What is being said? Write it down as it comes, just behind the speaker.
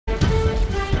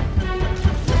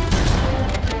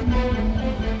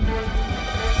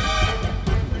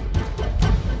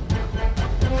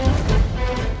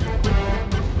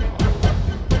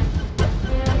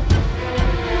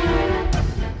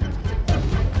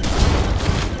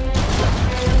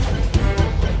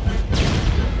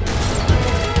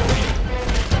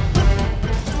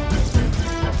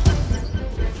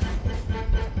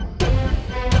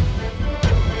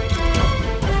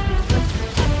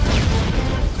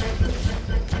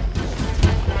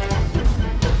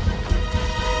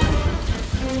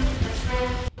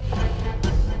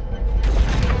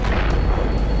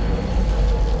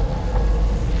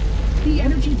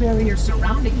barrier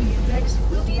surrounding the index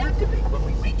will deactivate when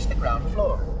we reach the ground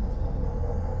floor.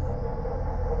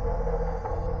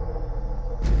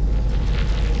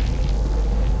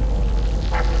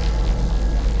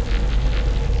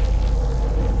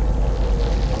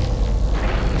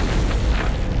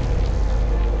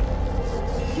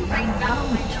 You may now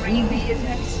retrieve the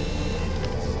index.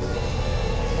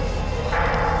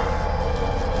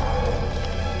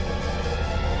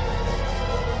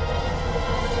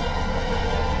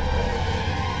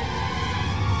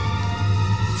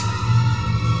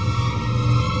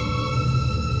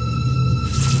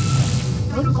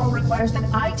 Requires that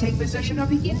I take possession of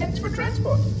the index for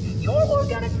transport. Your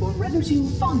organic form renders you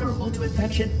vulnerable to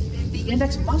infection. The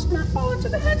index must not fall into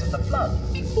the hands of the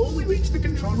Flood before we reach the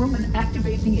control room and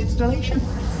activate the installation.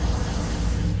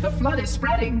 The Flood is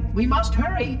spreading. We must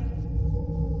hurry.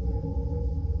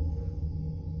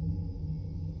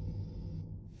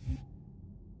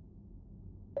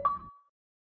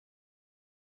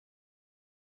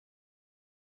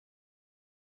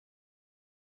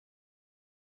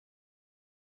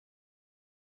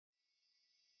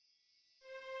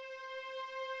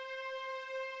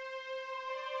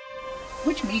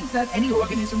 Which means that any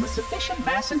organism with sufficient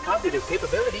mass and cognitive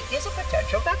capability is a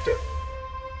potential vector.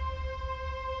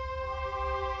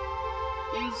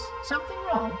 Is something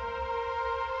wrong?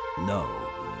 No,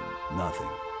 nothing.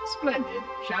 Splendid,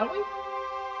 shall we?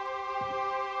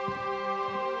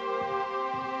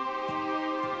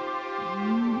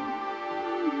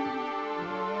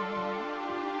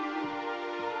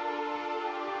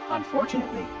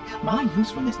 Unfortunately, my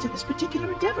usefulness to this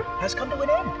particular endeavor has come to an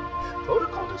end.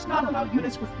 Protocol does not allow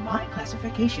units with my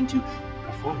classification to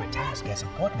perform a task as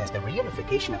important as the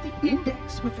reunification of the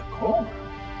index with the core.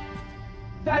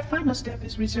 That final step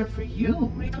is reserved for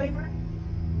you, Reclaimer.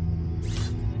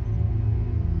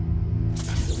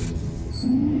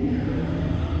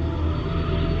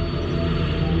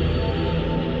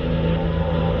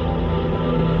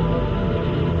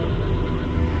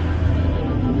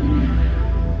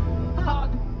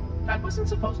 That wasn't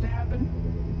supposed to happen.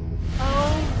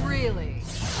 Oh, really?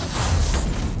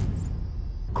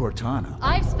 Cortana.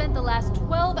 I've spent the last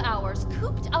 12 hours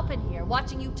cooped up in here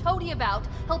watching you toady about,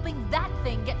 helping that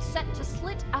thing get set to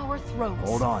slit our throats.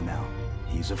 Hold on now.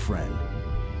 He's a friend.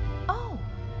 Oh,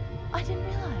 I didn't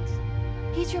realize.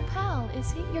 He's your pal,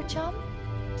 is he? Your chum?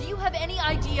 Do you have any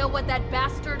idea what that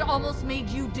bastard almost made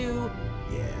you do?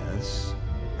 Yes.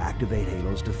 Activate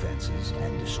Halo's defenses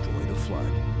and destroy the Flood,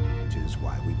 which is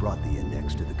why we brought the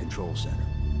index to the control center.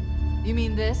 You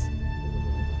mean this?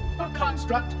 A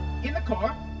construct in the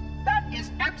core? That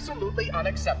is absolutely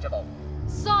unacceptable.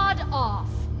 Sod off!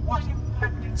 What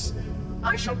impertinence!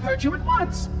 I shall purge you at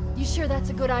once! You sure that's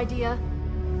a good idea?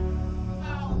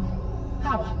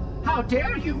 How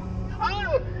dare you?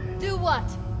 I'll... Do what?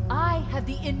 I have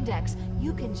the index.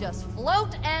 You can just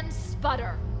float and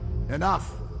sputter.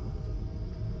 Enough!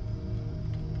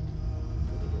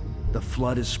 The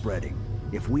Flood is spreading.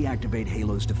 If we activate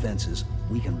Halo's defenses,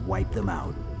 we can wipe them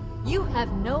out. You have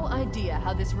no idea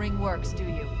how this ring works, do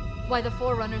you? Why the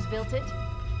Forerunners built it?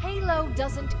 Halo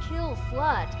doesn't kill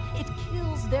Flood. It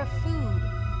kills their food.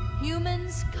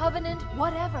 Humans, Covenant,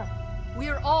 whatever.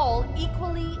 We're all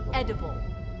equally edible.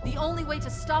 The only way to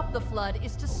stop the Flood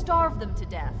is to starve them to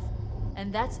death.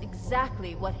 And that's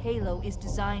exactly what Halo is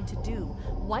designed to do.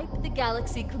 Wipe the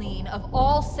galaxy clean of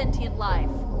all sentient life.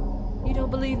 You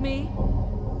don't believe me?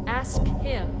 Ask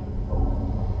him.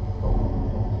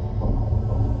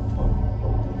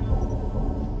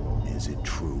 Is it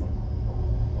true?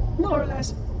 More or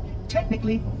less.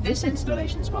 Technically, this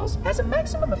installation's pulse has a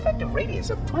maximum effective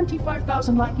radius of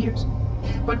 25,000 light years.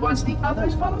 But once the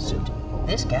others follow suit,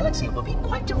 this galaxy will be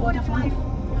quite devoid of life.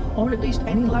 Or at least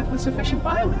any life with sufficient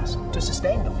biomass to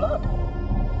sustain the Flood.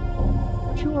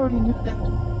 But you already knew that.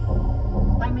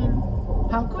 I mean,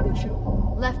 how couldn't you?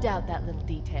 Left out that little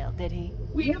detail, did he?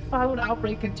 We have followed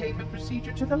outbreak containment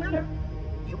procedure to the letter.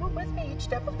 You were with me each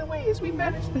step of the way as we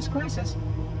managed this crisis.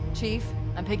 Chief,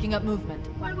 I'm picking up movement.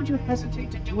 Why would you hesitate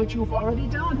to do what you've already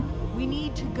done? We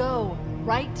need to go.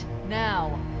 Right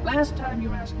now. Last time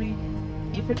you asked me,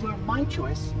 if it were my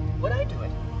choice, would I do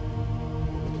it?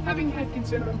 Having had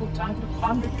considerable time to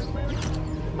ponder your query,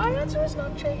 my answer has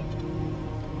not changed.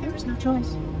 There is no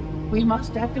choice. We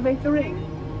must activate the ring.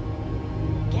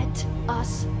 Get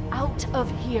us out of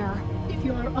here. If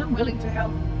you are unwilling to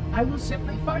help, I will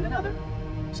simply find another.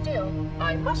 Still,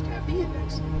 I must have the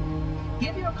index.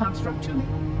 Give your construct to me,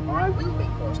 or I will be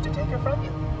forced to take her from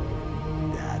you.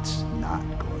 That's not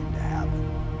going to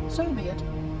happen. So be it.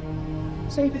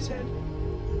 Save his head.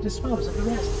 Dispose of the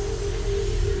rest.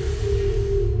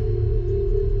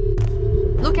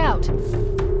 Look out!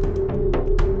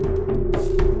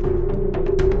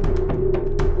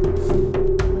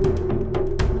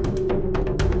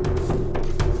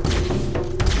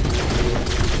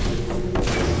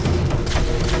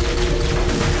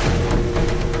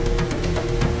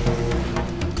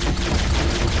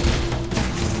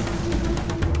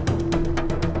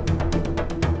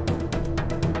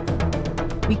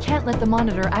 We can't let the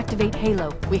Monitor activate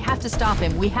Halo. We have to stop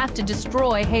him. We have to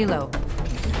destroy Halo.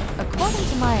 According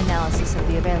to my analysis of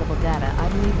the available data, I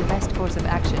believe the best course of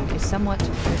action is somewhat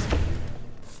risky.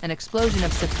 An explosion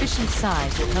of sufficient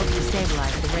size will help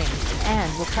destabilize the ring,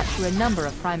 and will cut through a number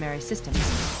of primary systems.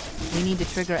 We need to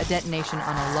trigger a detonation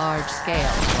on a large scale,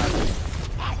 however.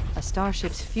 A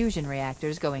starship's fusion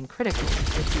reactors going critical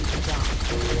would do the job.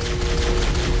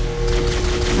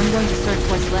 I'm going to search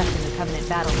what's left in the Covenant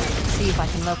battle net to see if I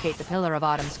can locate the Pillar of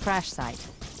Autumn's crash site.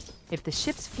 If the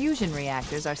ship's fusion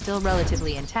reactors are still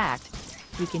relatively intact,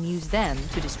 we can use them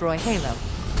to destroy Halo.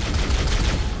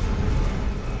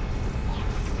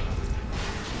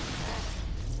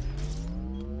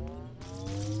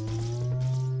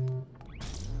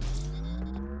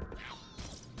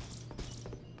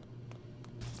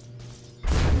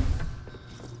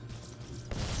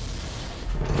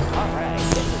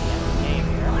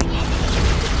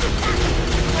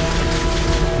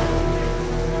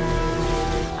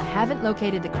 I haven't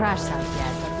located the crash site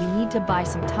yet, but we need to buy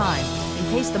some time in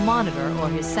case the Monitor or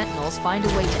his Sentinels find a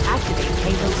way to activate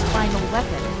Halo's final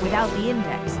weapon without the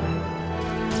Index.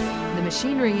 The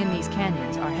machinery in these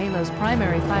canyons are Halo's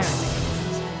primary firing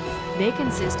mechanisms. They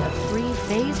consist of 3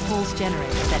 phase pulse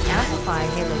generators that amplify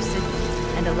Halo's signal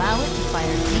and allow it to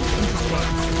fire deep into space.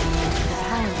 The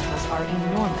power levels are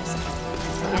enormous.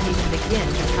 I can't even begin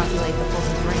to calculate the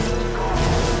pulse's range.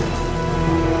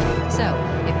 So,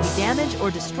 if we damage or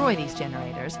destroy these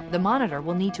generators, the Monitor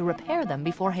will need to repair them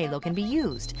before Halo can be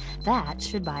used. That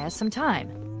should buy us some time.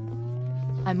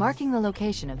 I'm marking the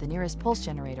location of the nearest pulse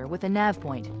generator with a nav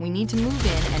point. We need to move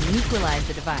in and neutralize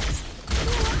the device.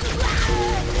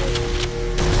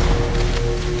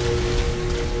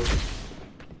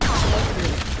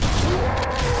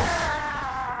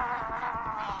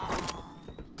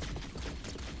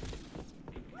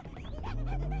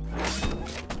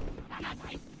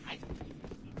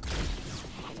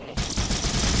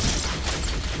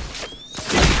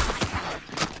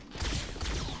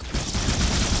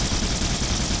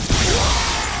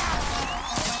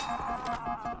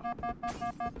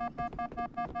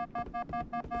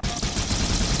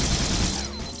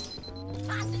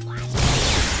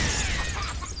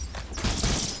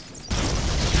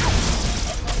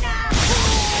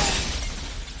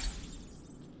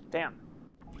 Damn.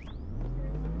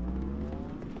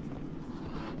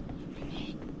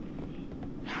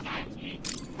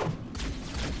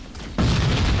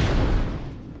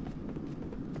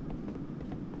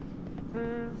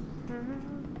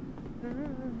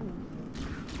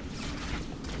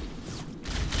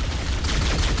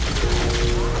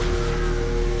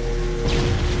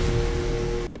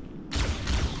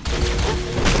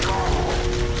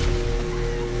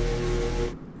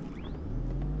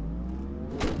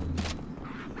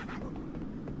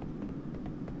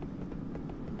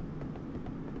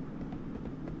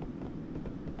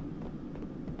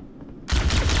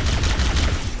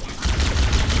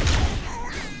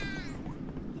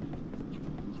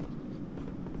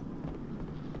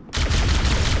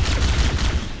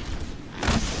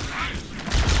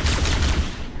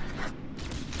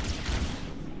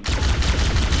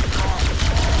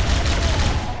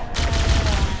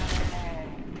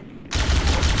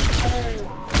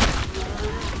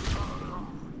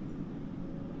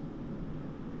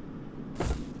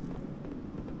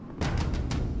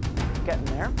 Getting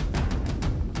there.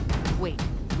 Wait,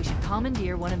 we should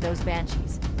commandeer one of those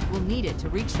Banshees. We'll need it to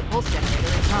reach the pulse generator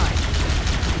in time.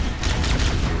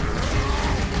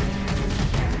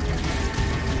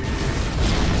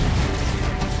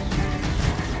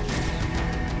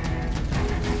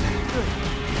 Good.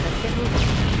 Let's get moving.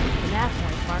 The nav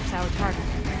point marks our target.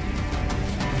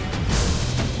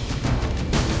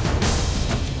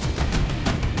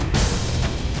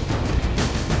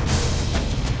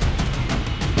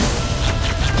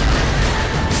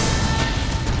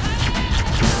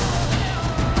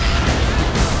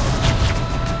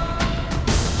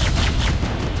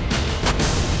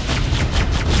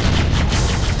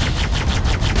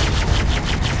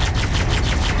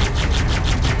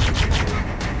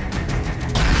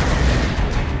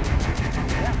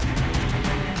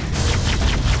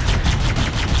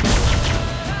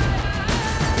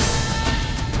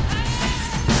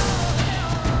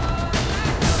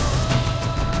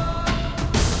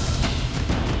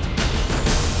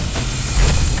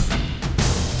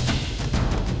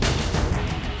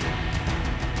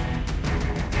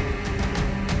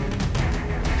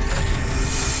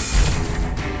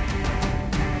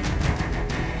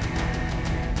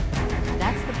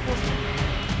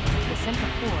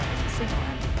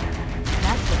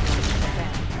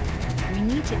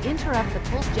 To interrupt the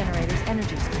pulse generator's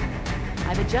energy stream.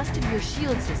 I've adjusted your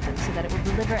shield system so that it will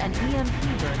deliver an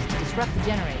EMP burst to disrupt the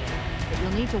generator, but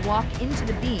you'll need to walk into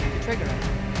the beam to trigger it.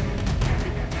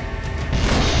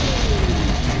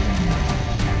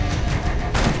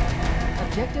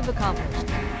 Objective accomplished.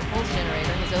 The pulse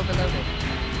generator has overloaded.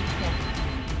 Yeah.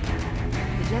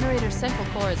 The generator's central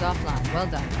core is offline. Well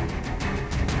done.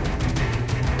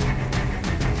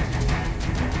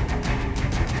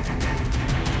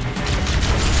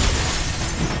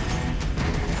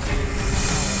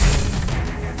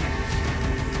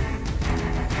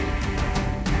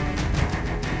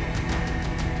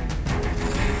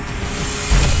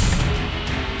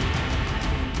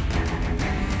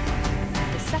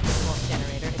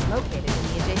 Located in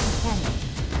the adjacent canyon.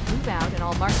 Move out and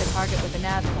I'll mark the target with a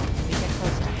nav point when we get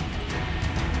closer.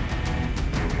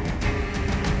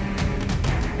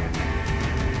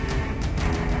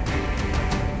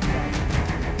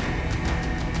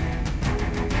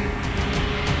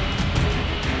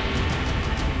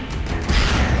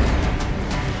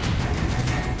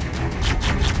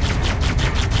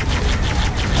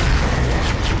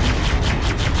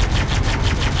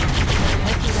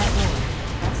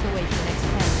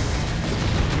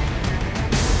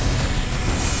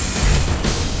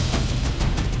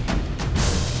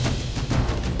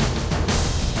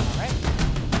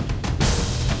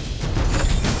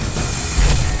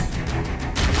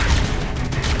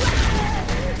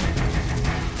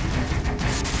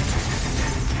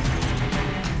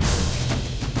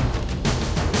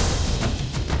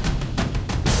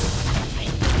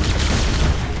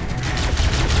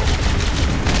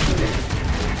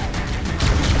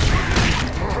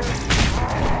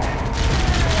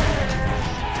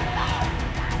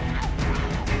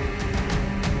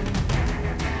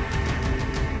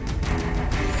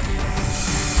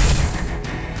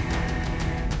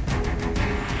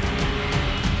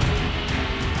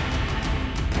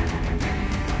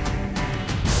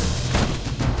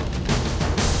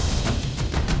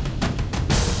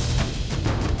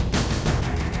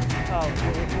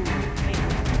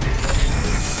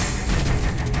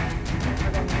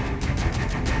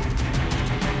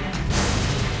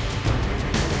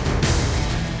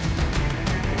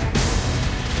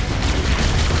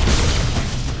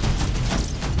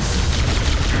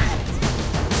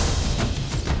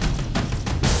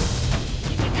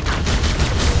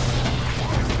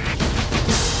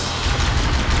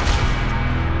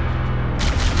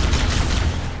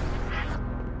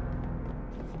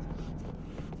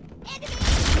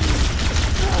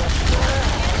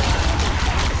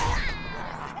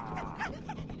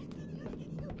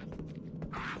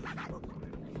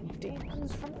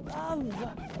 Demons from above.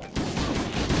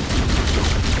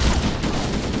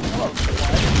 Hello,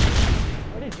 blood.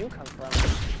 Where did you come from?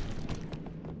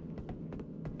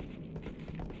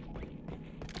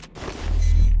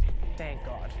 Thank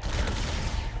God.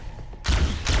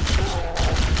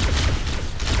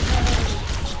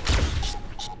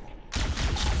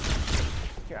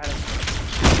 You're out of here.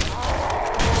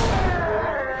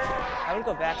 I would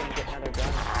go back and get another gun.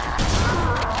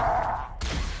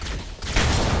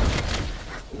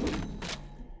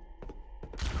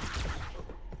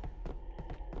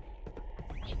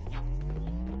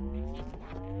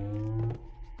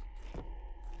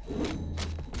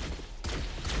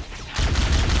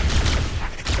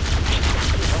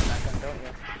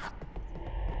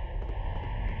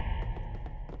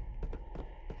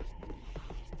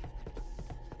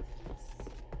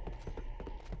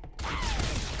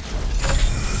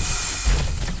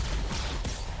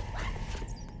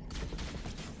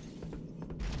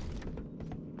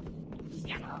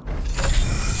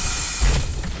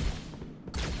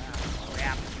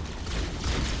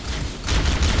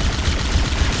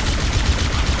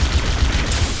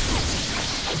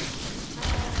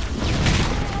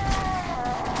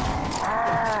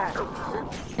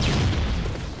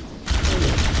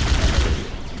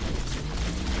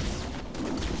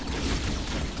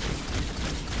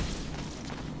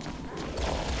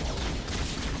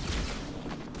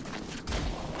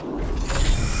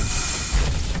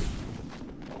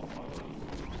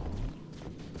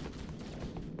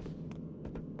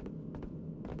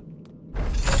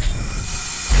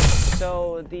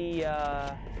 So the,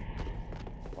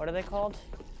 what are they called?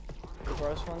 The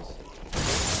gross ones?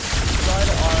 Blood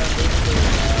are basically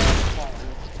fallen,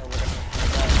 or whatever.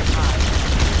 Hive.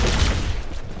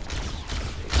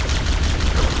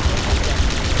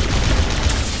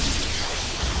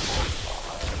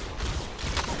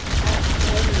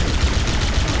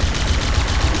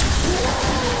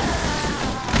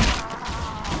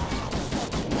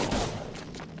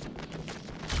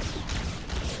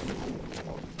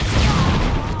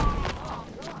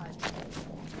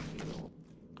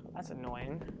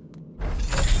 fine.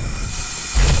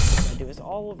 I do this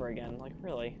all over again, like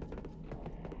really.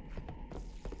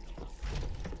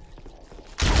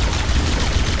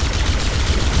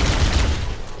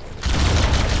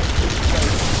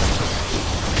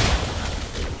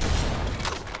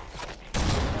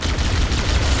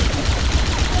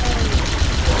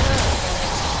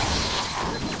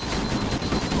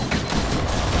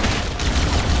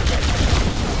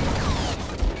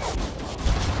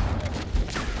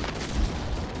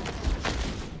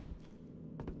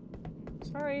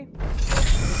 Sorry.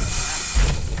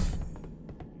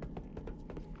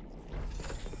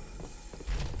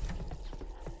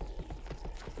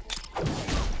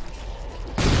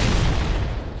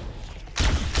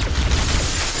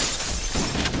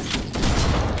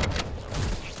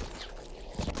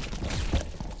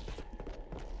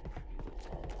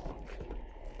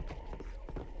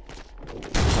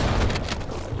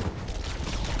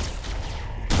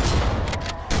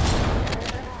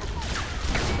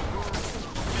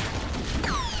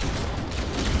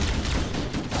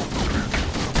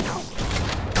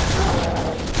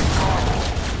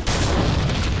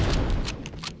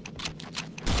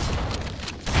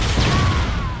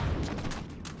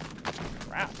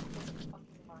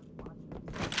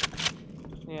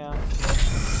 Yeah.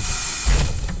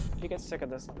 If you get sick of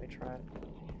this, let me try it.